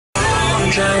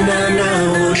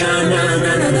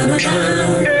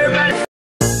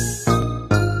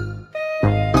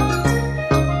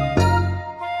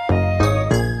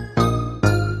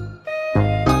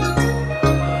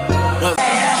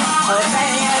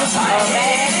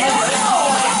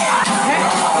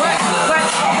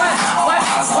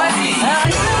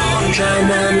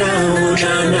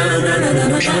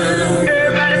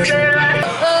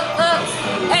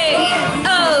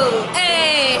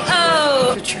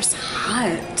Temperature's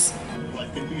hot.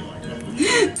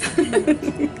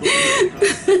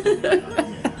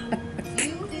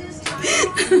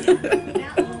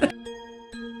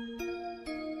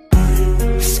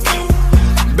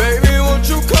 Baby, won't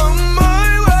you come my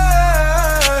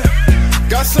way?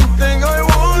 Got something I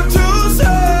want to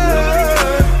say.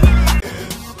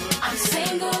 I'm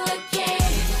single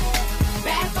again,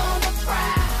 back on the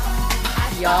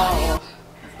prowl. Y'all,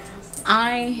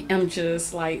 I am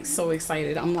just like so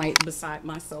excited. I'm like beside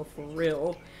myself for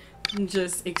real. I'm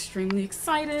just extremely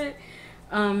excited.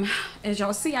 As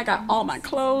y'all see, I got all my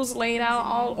clothes laid out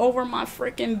all over my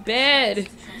freaking bed.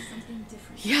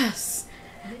 Yes,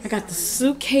 I got the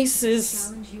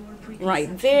suitcases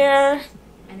right there.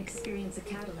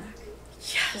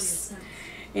 Yes,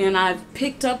 and I've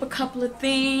picked up a couple of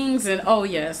things, and oh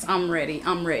yes, I'm ready.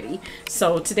 I'm ready.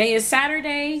 So today is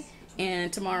Saturday,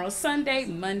 and tomorrow's Sunday.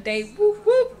 Monday, whoop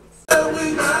whoop.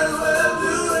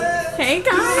 Hey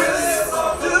guys.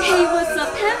 Hey, what's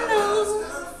up? Hello.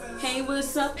 Hey,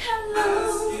 what's up?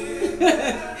 Hello.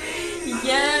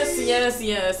 Yes, yes,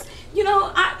 yes. You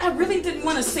know, I really didn't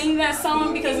want to sing that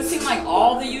song because it seemed like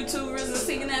all the YouTubers are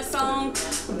singing that song.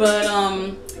 But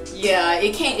yeah,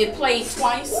 it played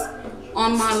twice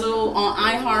on my little on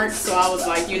iHeart, so I was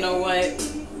like, you know what?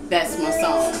 That's my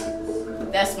song.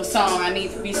 That's my song I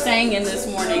need to be singing this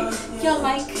morning. Y'all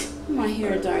like my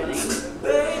hair, darling?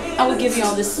 I will give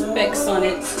y'all the specs on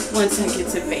it once I get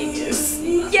to Vegas.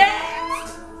 Yeah!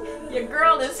 Your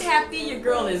girl is happy, your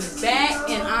girl is back,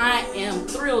 and I am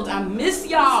thrilled. I miss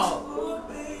y'all.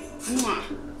 Mwah.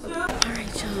 All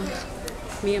right,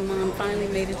 y'all. Me and Mom finally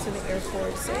made it to the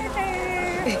airport. Say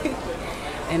hey.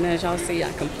 And as y'all see,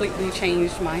 I completely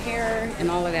changed my hair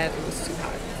and all of that. It was too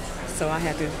hot. So I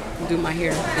had to do my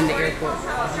hair in the airport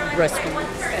restroom.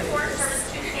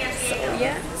 So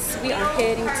yes, we are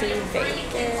heading to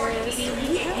Vegas.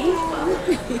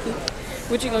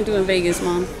 What you gonna do in Vegas,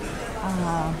 Mom?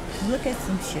 Look at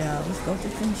some shows, go to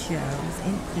some shows,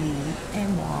 and eat,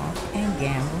 and walk, and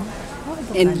gamble.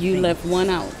 And you left one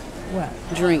out. What?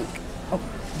 Drink. Oh,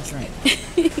 drink.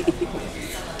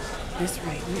 That's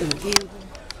right. We're gonna gamble.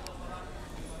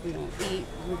 We're gonna eat.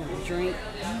 We're gonna drink.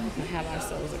 And have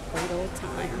ourselves a great old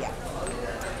time. Yeah.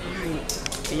 All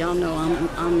right. Y'all know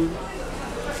I'm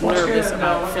nervous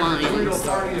about flying.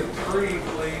 So. All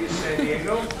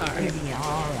right.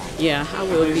 Yeah, I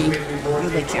will be. You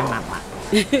let your mama.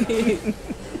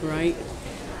 Right.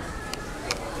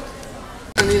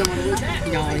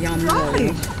 Y'all know.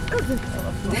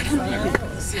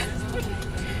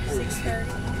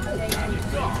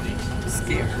 6:30.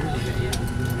 Scared.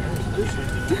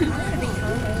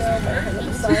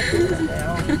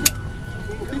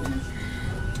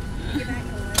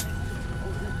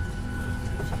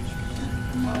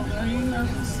 Are you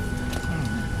nervous?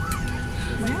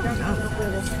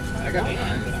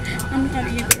 I'm not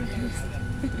either.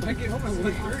 I get home at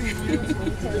 1:30.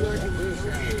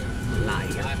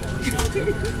 Liar.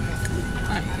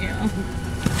 I am.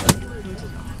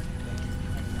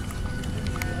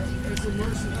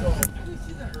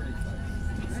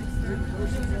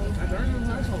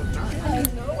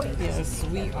 Yes,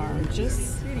 we are just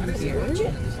sitting here,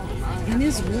 and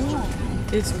it's warm.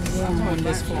 It's warm on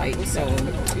this flight, so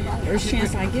there's a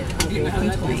chance I will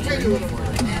complain.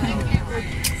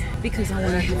 Because I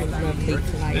want to have a lovely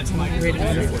flight. I'm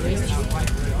ready for this.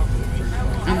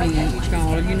 I mean,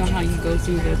 y'all, you know how you go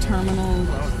through the terminal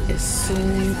as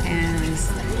soon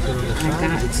as I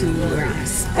got to where I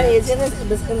stepped. Hey, is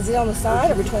it on the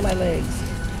side or between my legs?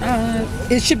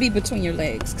 It should be between your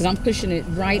legs because I'm pushing it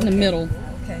right in the middle.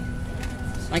 Okay.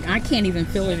 Like I can't even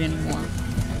feel it anymore.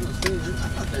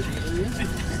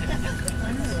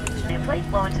 Plate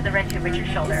flow into the red tube at your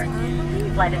shoulder.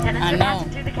 Flight attendants are passing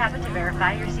through the cabin to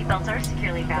verify your seatbelts are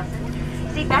securely fastened.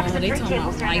 Seat backs and tray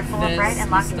tables are in their full upright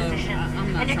and locked position,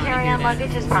 and your carry-on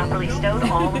luggage is properly stowed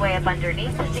all the way up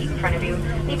underneath the seat in front of you,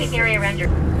 leaving the area around your...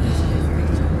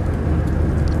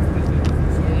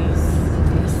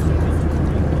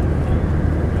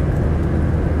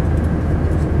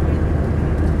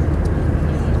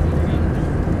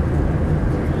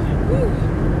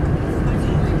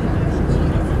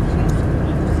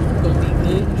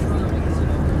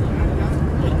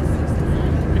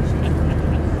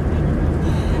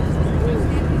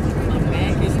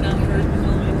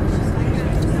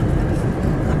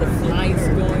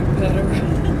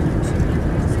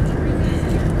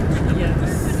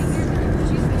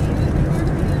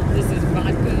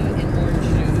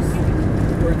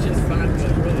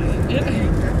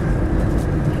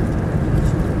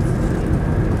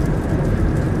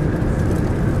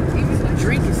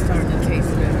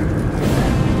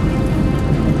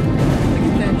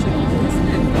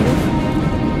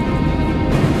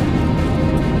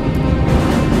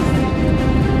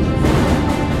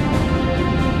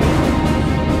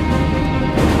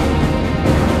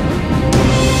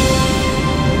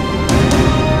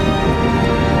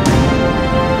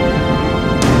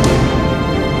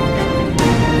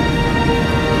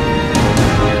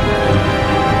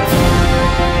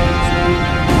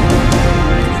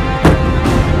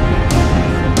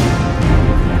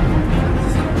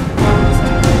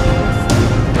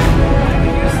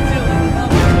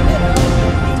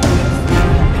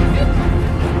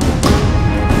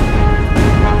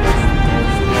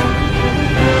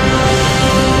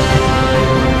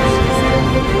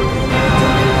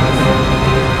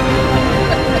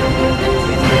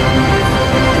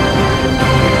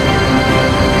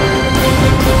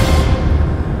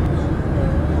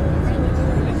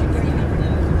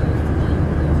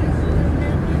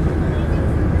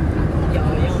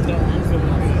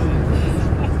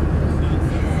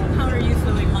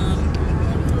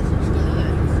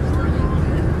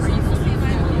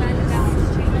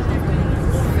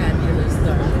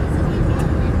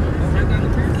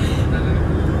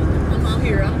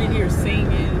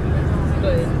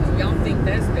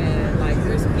 that's bad. Like,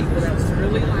 there's people that was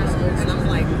really loud, and I'm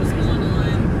like, what's going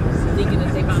on? Thinking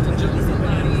that they about to jump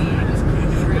somebody.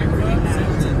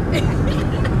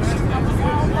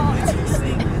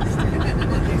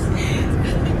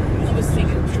 I was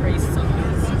singing Trey's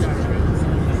songs.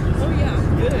 Oh yeah, I'm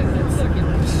good. That's looking.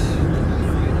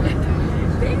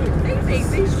 They make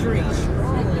these drinks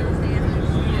strong.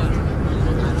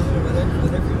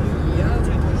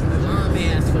 Mom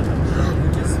asked for the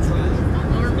just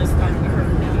arm this time we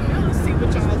heard. Now see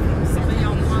what y'all, some of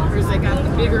y'all bloggers that got the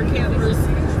bigger cameras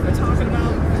are talking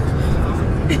about.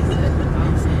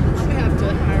 I'm gonna have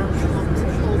to hire mom to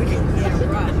hold it.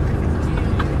 Yeah, right.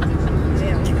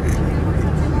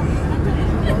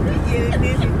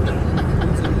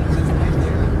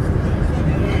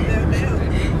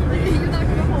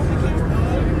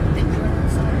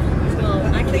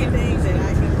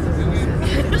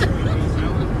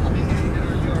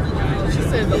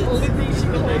 The only thing she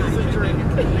can hold is a drink.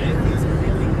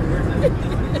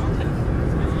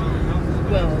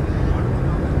 Well,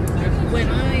 when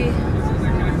I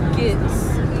get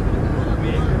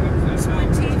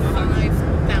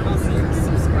 25,000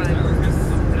 subscribers,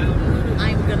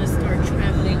 I'm gonna start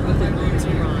traveling with an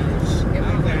entourage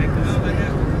everywhere I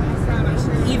go,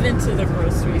 even to the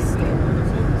grocery store.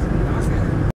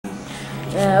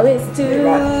 Now it's 2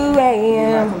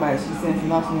 a.m. Somebody, she sent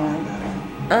some off tonight.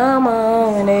 I'm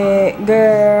on it,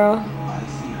 girl.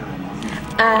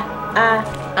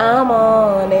 I'm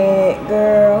on it,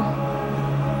 girl.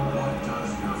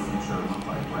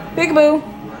 Peekaboo.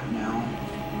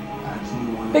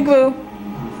 Peekaboo.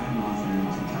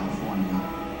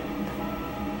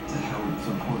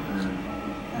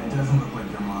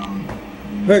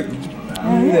 Hey,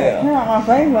 you there? You're on my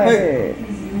face like Hey. that.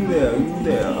 You there? You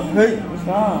there? Hey, What's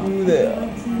wrong? you there?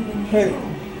 Hey, you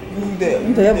there?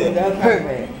 You tell me that's Hey,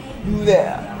 right. you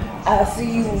there? I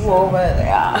see you over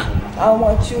there. I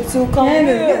want you to come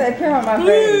Candace, get here. that pin on my face.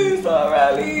 Please,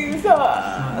 alright,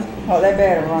 Lisa. Oh, that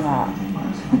better run out.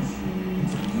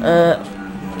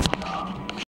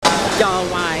 Y'all,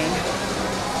 why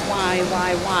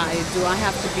do I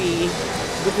have to be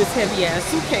with this heavy ass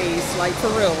suitcase? Like, for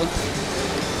real.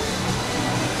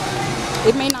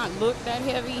 It may not look that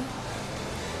heavy.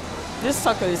 This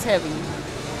sucker is heavy.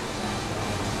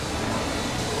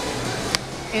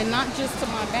 And not just to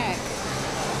my back.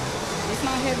 It's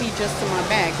not heavy just to my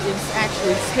back. It's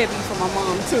heavy for my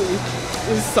mom too.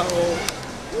 So,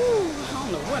 whew, I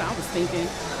don't know what I was thinking.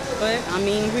 But, I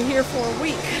mean, we're here for a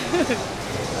week.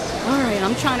 Alright,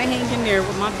 I'm trying to hang in there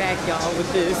with my back, y'all,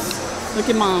 with this. Look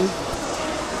at mom.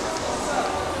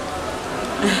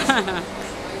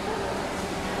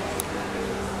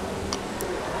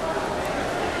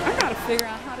 I gotta figure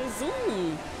out how to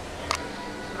zoom.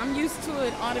 I'm used to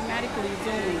it automatically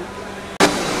zooming.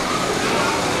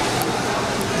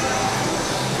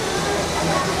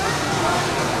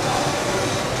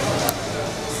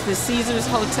 It's the Caesars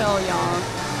Hotel, y'all.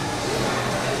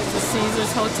 It's the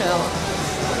Caesars Hotel.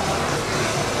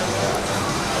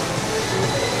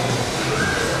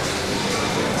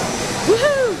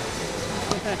 Woohoo!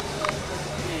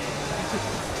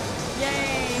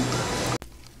 Yay!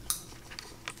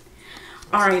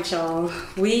 All right, y'all.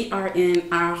 We are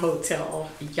in our hotel.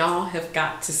 Y'all have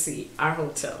got to see our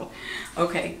hotel.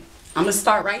 Okay, I'm gonna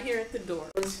start right here at the door.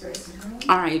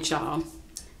 All right, y'all.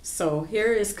 So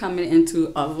here is coming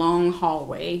into a long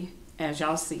hallway. As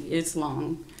y'all see, it's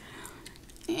long.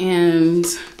 And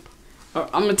I'm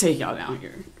gonna take y'all down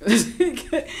here.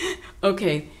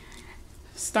 Okay,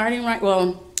 starting right,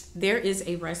 well, there is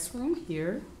a restroom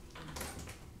here.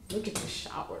 Look at the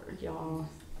shower, y'all.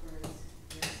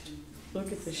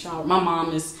 Look at the shower. My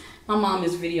mom is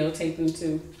videotaping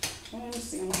too. Let me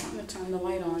see, I'm trying to turn the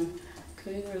light on.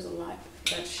 Okay, there's a light.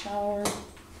 That shower.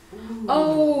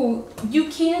 Oh, you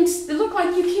can, it look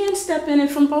like you can step in it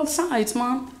from both sides,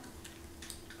 Mom.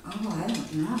 Oh, I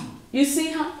don't know. You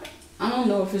see how, I don't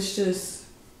know if it's just,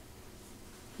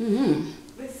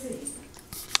 Let's see.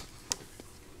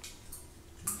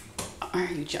 All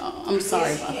right, y'all. I'm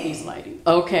sorry about these lighting.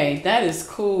 Okay, that is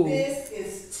cool. This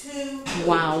is too.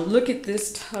 Wow, look at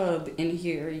this tub in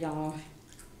here, y'all.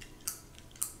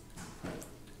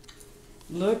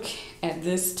 Look at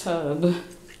this tub.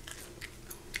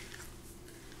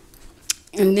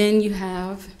 And then you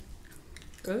have,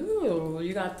 oh,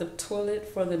 you got the toilet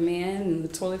for the man and the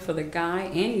toilet for the guy,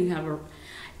 and you have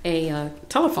a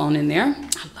telephone in there.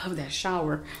 I love that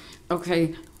shower.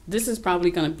 Okay, this is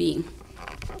probably gonna be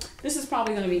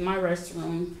my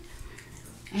restroom.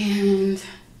 And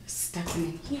stepping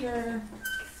in here.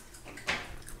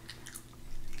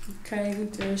 Okay,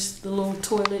 there's the little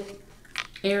toilet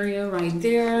area right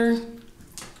there.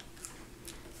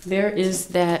 There is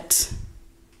that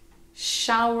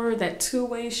shower, that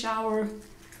two-way shower.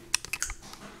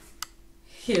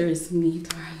 Here is me,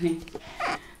 darling.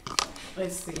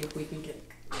 Let's see if we can get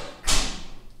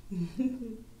it.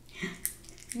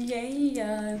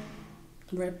 Yeah,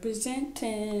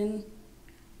 representing.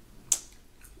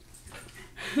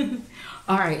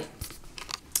 All right,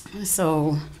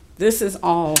 so this is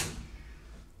all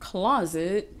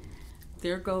closet.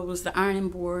 There goes the ironing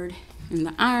board and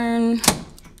the iron.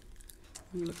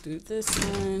 Look through this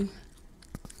one.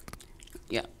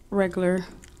 Yeah, regular.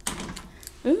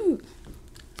 Ooh.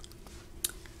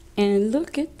 And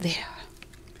look at there.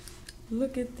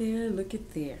 Look at there, look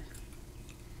at there.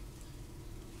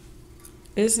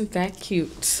 Isn't that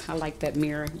cute? I like that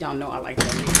mirror. Y'all know I like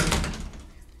that mirror.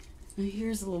 And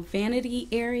here's a little vanity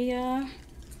area.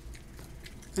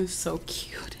 It's so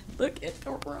cute. Look at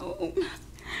the room.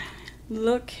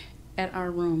 Look at our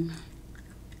room.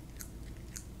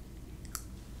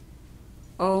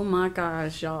 Oh my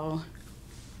gosh, y'all.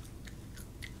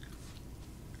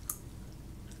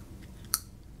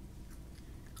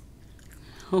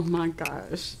 Oh my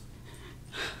gosh.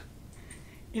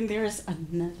 And there's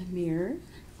another mirror.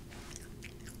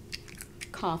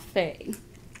 Cafe.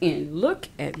 And look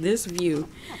at this view.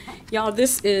 Y'all,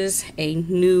 this is a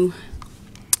new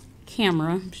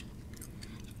camera.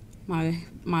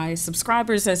 My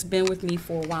subscribers that's been with me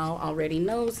for a while already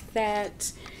knows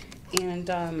that. And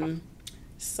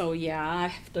so yeah, I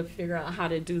have to figure out how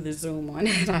to do the zoom on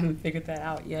it. I haven't figured that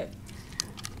out yet.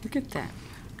 Look at that.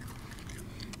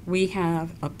 We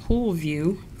have a pool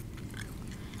view,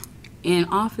 and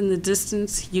off in the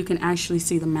distance you can actually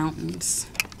see the mountains.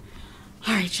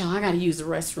 All right, y'all, I gotta use the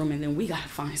restroom and then we gotta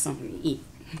find something to eat.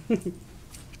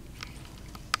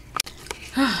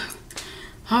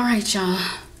 All right, y'all,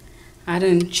 I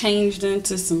done changed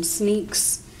into some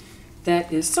sneaks.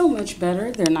 That is so much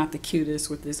better. They're not the cutest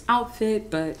with this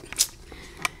outfit, but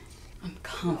I'm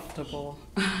comfortable.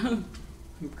 I'm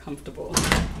comfortable.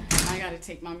 I gotta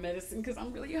take my medicine because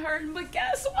I'm really hurting, but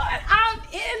guess what? I'm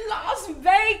in Las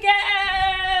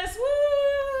Vegas!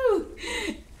 Woo!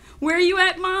 Where are you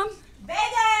at, Mom? Vegas!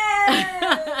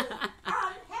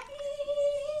 I'm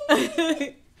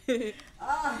happy!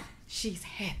 She's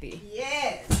happy.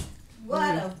 Yes.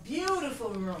 What a beautiful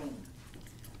room.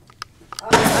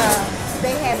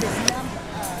 They have his number,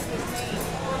 his name.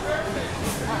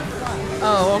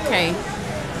 Oh, okay.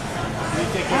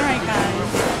 All right, guys.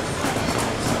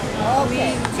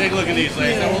 Okay. Take a look at these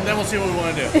things, then we'll see what we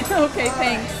want to do. Okay,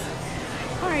 thanks.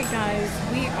 All right, guys,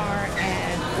 we are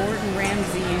at Gordon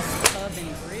Ramsay's Pub and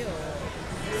Grill.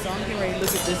 So I'm getting ready to look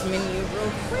at this menu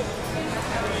real quick.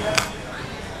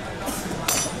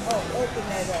 Oh, open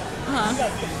that up. Huh?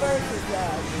 Because the first is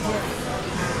like.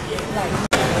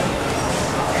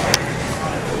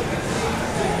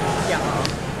 Y'all,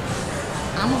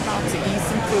 I'm about to eat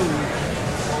some food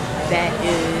that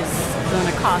is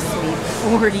gonna cost me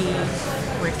 $40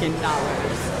 freaking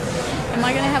dollars. Am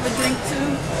I gonna have a drink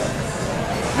too?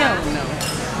 Hell no.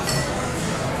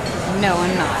 No,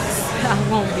 I'm not. I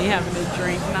won't be having a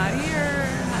drink. Not here.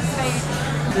 Not safe.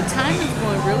 The time is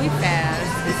going really fast.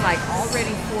 It's like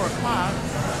already 4 o'clock,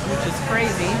 which is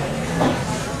crazy.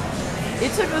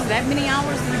 It took us that many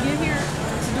hours to get here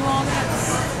to do all that.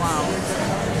 Wow.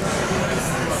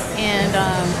 And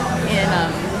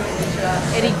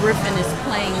Eddie Griffin is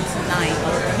playing tonight.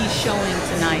 He's showing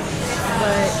tonight.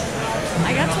 But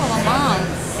I got told my mom,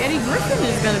 Eddie Griffin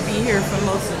is going to be here for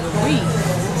most of the week.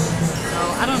 So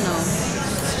I don't know.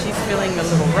 She's feeling a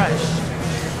little rushed.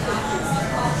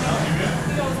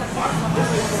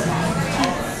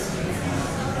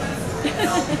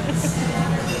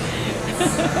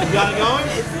 You got it going?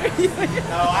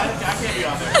 No, I can't be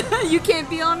on there. You can't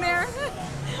be on there?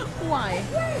 Why?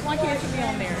 Why can't you be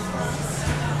on there?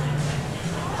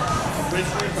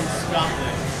 Originally from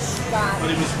Scotland, but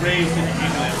he was raised in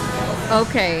England.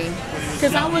 Okay.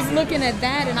 Because I was looking at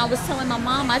that and I was telling my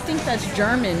mom, I think that's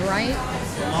German, right?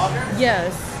 The lager?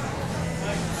 Yes.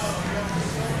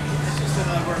 It's just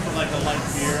another word for like a light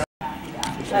beer.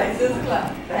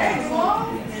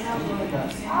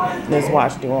 Let's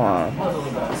watch Duan.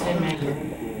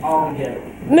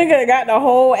 Nigga got the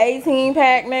whole 18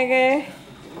 pack, nigga.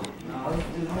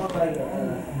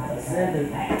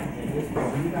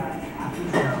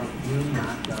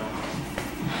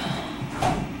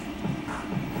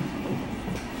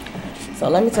 So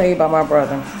let me tell you about my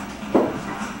brother.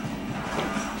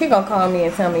 He gonna call me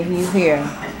and tell me he's here.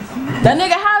 That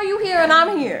nigga, how are you here and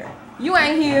I'm here? You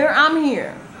ain't here, I'm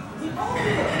here.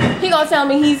 He gonna tell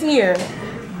me he's here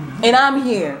and I'm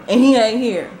here and he ain't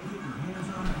here.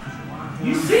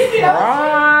 You see me?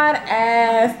 Broad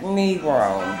ass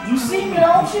Negro. keep it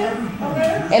on shit.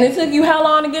 Okay. And it took you how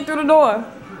long to get through the door?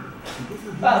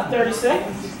 About 30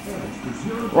 seconds.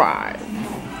 Right.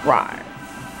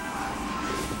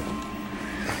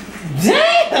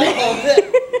 Damn!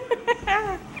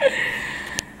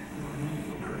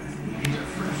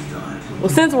 Well,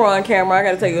 since we're on camera, I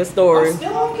gotta tell you a story.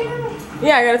 Still on camera?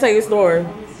 Yeah, I gotta tell you a story.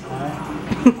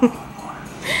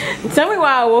 Tell me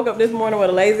why I woke up this morning with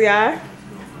a lazy eye.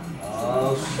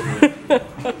 Oh shit.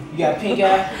 You got pink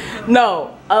eye?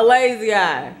 No, a lazy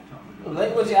eye.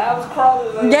 Like what your eye was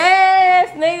crawling? Like,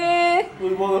 Yes, nigga.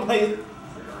 you wanna lay?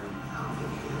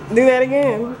 Do that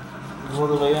again. You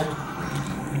wanna lay down?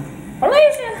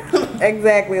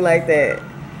 Exactly like that.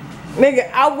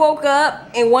 Nigga, I woke up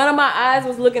and one of my eyes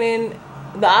was looking in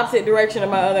the opposite direction of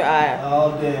my other eye.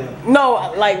 Oh damn.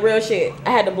 No, like real shit.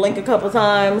 I had to blink a couple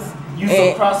times. You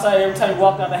so cross-eyed every time you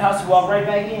walk out the house, you walk right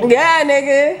back in? Yeah,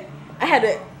 nigga.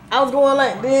 I was going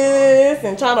like this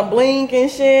and trying to blink and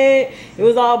shit. It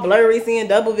was all blurry, seeing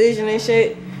double vision and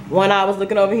shit. One eye was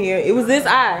looking over here. It was this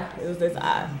eye.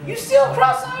 You still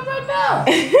cross-eyed right now?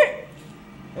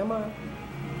 Am I?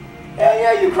 Hell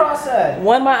yeah, you cross-eyed.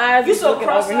 One of my eyes You was so looking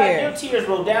over cross-eyed, here. your tears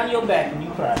roll down your back when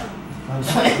you cry.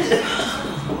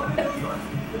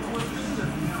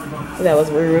 That was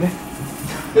rude.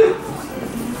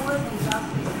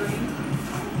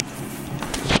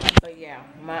 But yeah,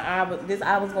 this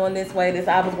eye was going this way, this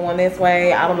eye was going this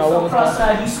way. I don't know what was going on.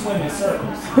 Cross-eyed, you swim in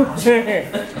circles.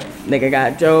 Nigga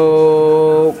got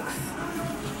jokes.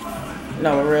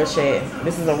 No, real shit.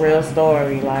 This is a real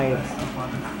story. Like,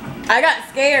 I got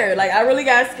scared. Like, I really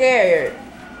got scared.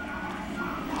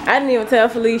 I didn't even tell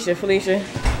Felicia. Felicia,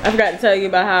 I forgot to tell you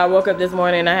about how I woke up this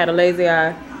morning and I had a lazy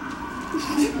eye.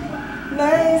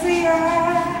 Lazy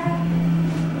eye.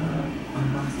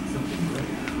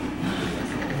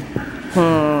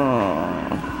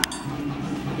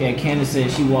 Yeah, Candace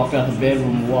said she walked out the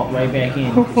bedroom and walked right back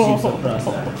in because she was so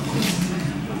cross-eyed.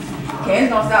 Candace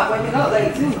don't stop waking up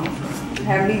late too.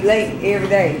 Have me late every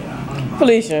day.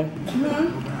 Felicia.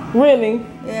 Really?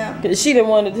 Yeah. Cause she didn't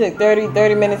want to take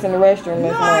 30 minutes in the restroom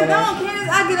this No, I morning. don't, Candace.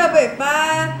 I get up at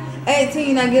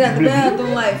 5:18. I get out the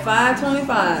bathroom like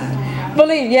 5:25.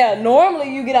 Believe, yeah. Normally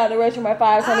you get out the restroom at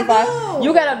 5:25. I do.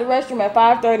 You got out the restroom at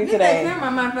 5:30 Get that today. camera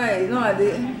on my face. No, I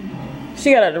didn't.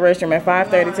 She got out the restroom at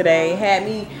 5:30 today.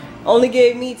 Only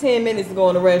gave me 10 minutes to go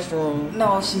in the restroom.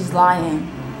 No, she's lying.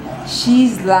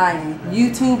 She's lying.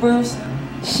 YouTubers,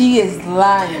 she is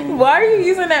lying. Why are you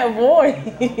using that voice?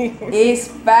 It's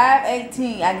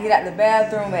 5:18. I get out the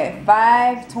bathroom at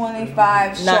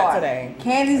 5:25 sharp. Not today.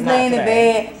 Candy's Not laying in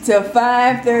today. bed till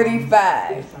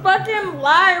 5:35. Fucking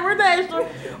liar.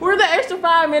 Where the extra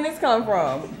 5 minutes come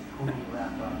from?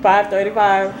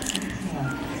 5:35.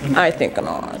 I think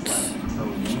not.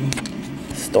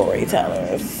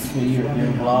 Storytellers. So you're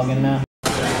vlogging now?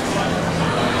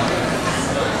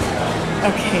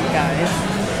 Okay, guys.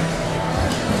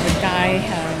 The guy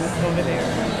over there.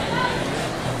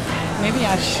 Maybe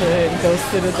I should go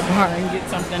sit at the bar and get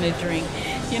something to drink.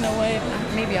 You know what?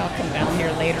 Maybe I'll come down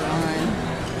here later on,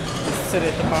 sit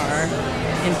at the bar,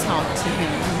 and talk to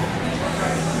him.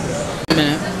 A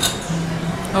minute.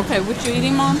 Okay, what you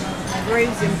eating, Mom?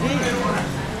 Grapes and beans.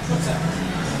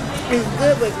 It's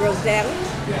good with rosella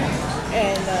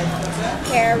and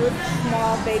carrots,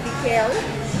 small baby carrots.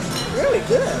 Really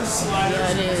good.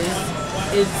 Yeah, it is.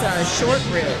 It's short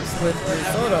ribs with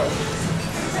risotto.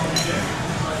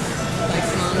 Like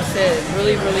Mom said,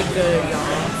 really, really good,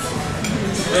 y'all.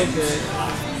 Real good.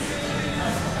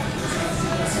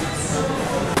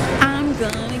 I'm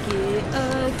gonna get a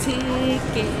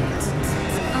ticket.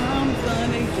 I'm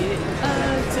gonna get a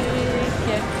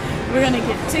ticket. We're gonna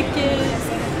get tickets.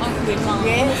 With Mom.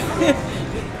 Yes.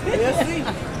 We'll see.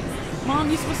 Mom,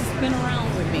 you're supposed to spin around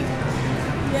with me.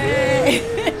 Yay.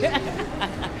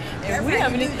 And we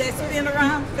haven't do that spin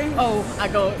around thing. Oh, I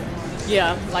go,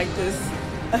 yeah, like this.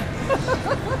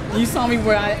 You saw me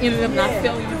where I ended up not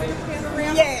feeling it.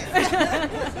 Yes.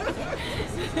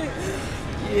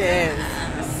 Yes.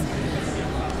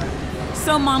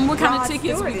 So, Mom, what kind of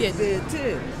tickets we get? getting? Good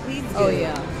too. He's good. Oh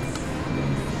yeah.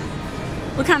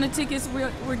 What kind of tickets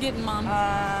we're getting, Mom?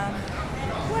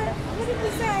 What did we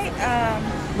say?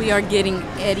 We are getting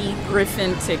Eddie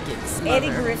Griffin tickets. Mother.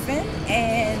 Eddie Griffin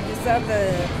and this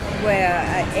other,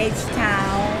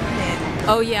 H-Town and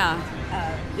Oh yeah.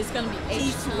 It's gonna be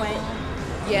Keith Sweat.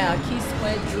 Yeah, Keith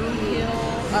Sweat, Drew Hill.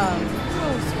 Who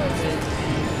else was it?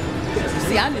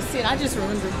 See, I just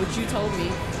remembered what you told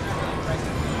me.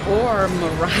 Or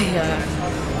Mariah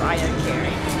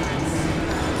Carey.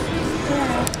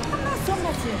 Yeah, I'm not so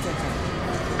much into her.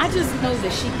 I just know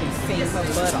that she can sing her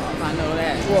butt off. I know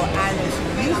that. Well, I know she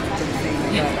used to sing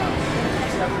her butt off.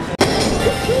 See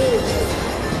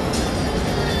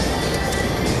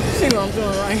what I'm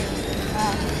doing, right?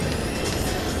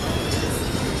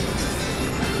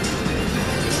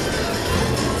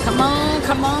 Come on,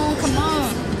 come on, come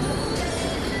on.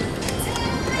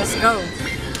 Let's go.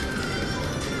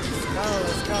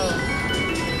 Let's go.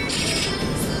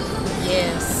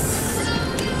 Yes.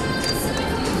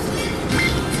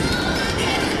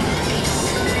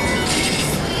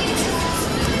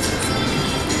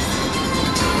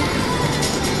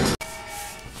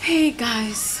 Hey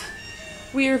guys,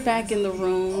 we are back in the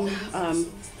room.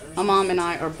 My mom and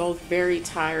I are both very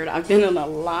tired. I've been in a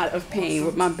lot of pain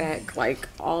with my back like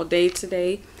all day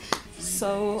today.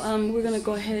 So we're gonna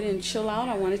go ahead and chill out.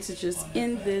 I wanted to just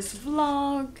end this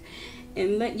vlog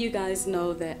and let you guys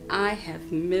know that I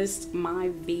have missed my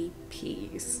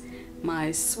VPs,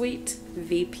 my sweet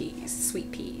VPs,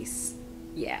 sweet peas,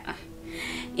 yeah.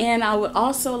 And I would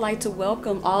also like to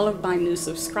welcome all of my new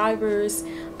subscribers.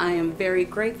 I am very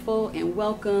grateful and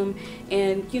welcome.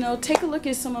 And you know, take a look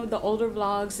at some of the older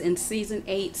vlogs in season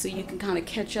 8 so you can kind of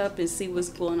catch up and see what's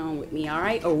going on with me, all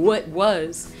right? Or what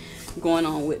was going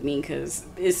on with me, because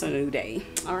it's a new day,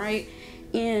 all right?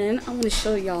 And I'm going to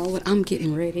show y'all what I'm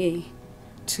getting ready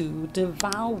to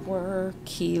devour.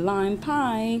 Key lime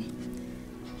pie.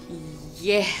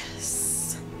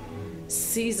 Yes.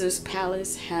 Caesar's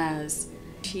Palace has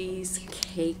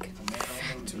Cheesecake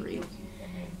Factory.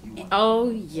 Oh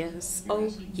yes,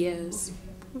 oh yes.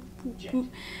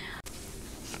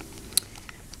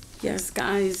 Yes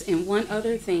guys, and one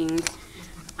other thing,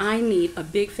 I need a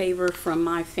big favor from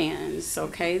my fans,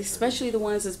 okay? Especially the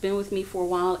ones that's been with me for a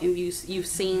while and you've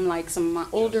seen like some of my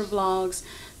older vlogs,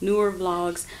 newer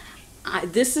vlogs.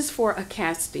 This is for a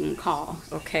casting call,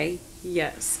 okay?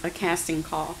 Yes, a casting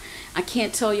call. I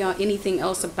can't tell y'all anything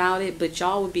else about it, but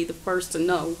y'all would be the first to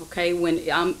know, okay, when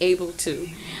I'm able to.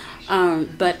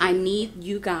 But I need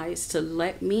you guys to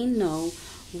let me know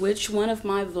which one of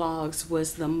my vlogs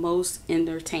was the most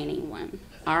entertaining one,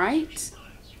 all right?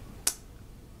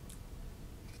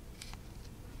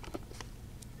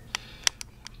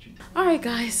 All right,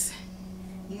 guys.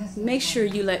 Make sure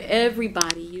you let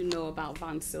everybody you know about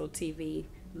Vonsil TV.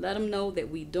 Let them know that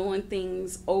we doing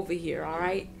things over here, all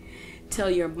right? Tell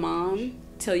your mom,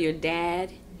 tell your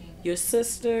dad, your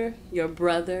sister, your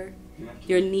brother,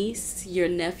 your niece, your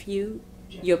nephew,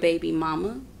 your baby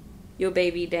mama, your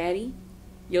baby daddy,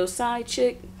 your side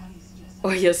chick,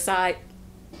 or your side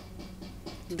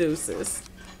deuces.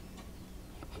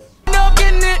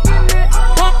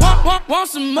 Want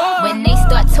some more? When they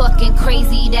start talking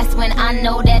crazy, that's when I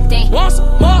know that they want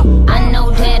some more. I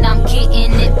know that I'm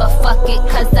getting it before